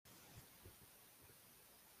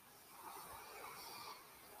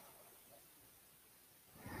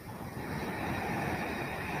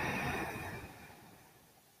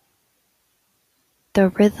the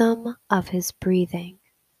rhythm of his breathing.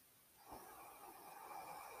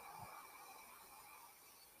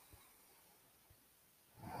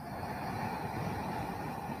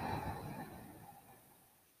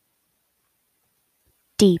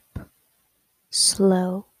 Deep,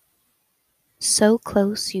 slow, so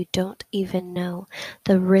close you don't even know,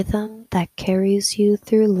 the rhythm that carries you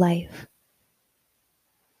through life.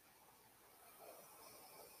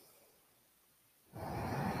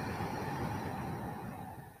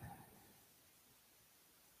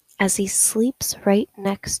 As he sleeps right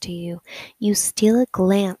next to you, you steal a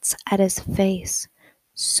glance at his face,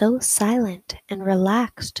 so silent and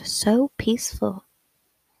relaxed, so peaceful.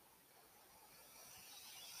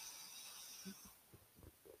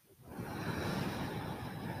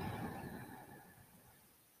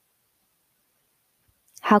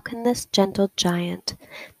 How can this gentle giant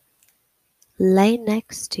lay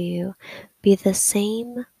next to you be the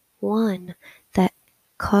same one that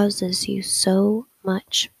causes you so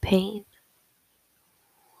much pain?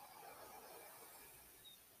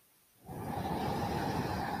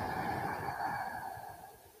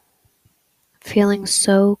 Feeling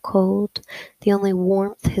so cold, the only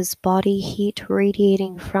warmth his body heat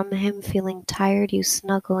radiating from him, feeling tired, you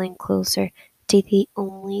snuggling closer to the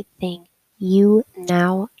only thing you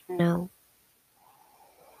now know.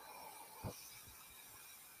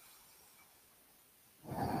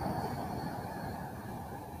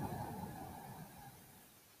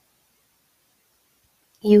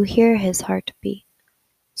 You hear his heartbeat,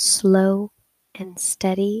 slow and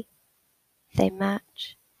steady, they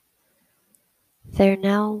match. They're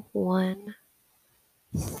now one,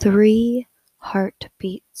 three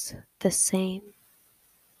heartbeats the same.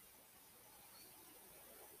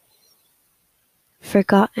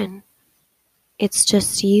 Forgotten, it's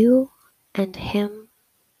just you and him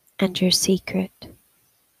and your secret.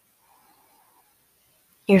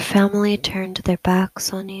 Your family turned their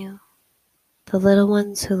backs on you. The little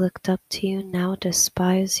ones who looked up to you now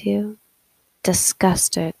despise you.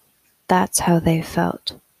 Disgusted, that's how they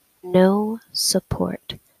felt. No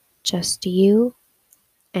support, just you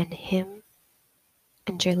and him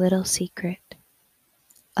and your little secret.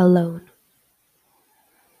 Alone.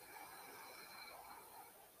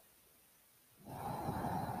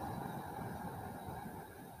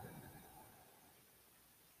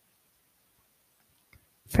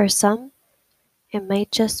 For some, it might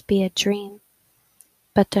just be a dream,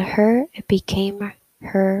 but to her it became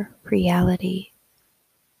her reality.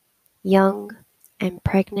 Young and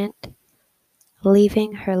pregnant,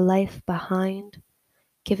 leaving her life behind,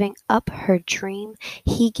 giving up her dream,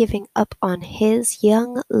 he giving up on his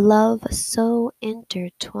young love so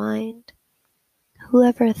intertwined.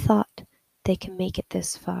 Whoever thought they can make it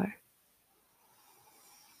this far?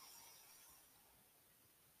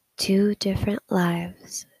 Two different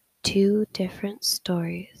lives, two different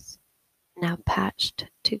stories, now patched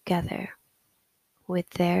together with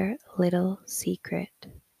their little secret.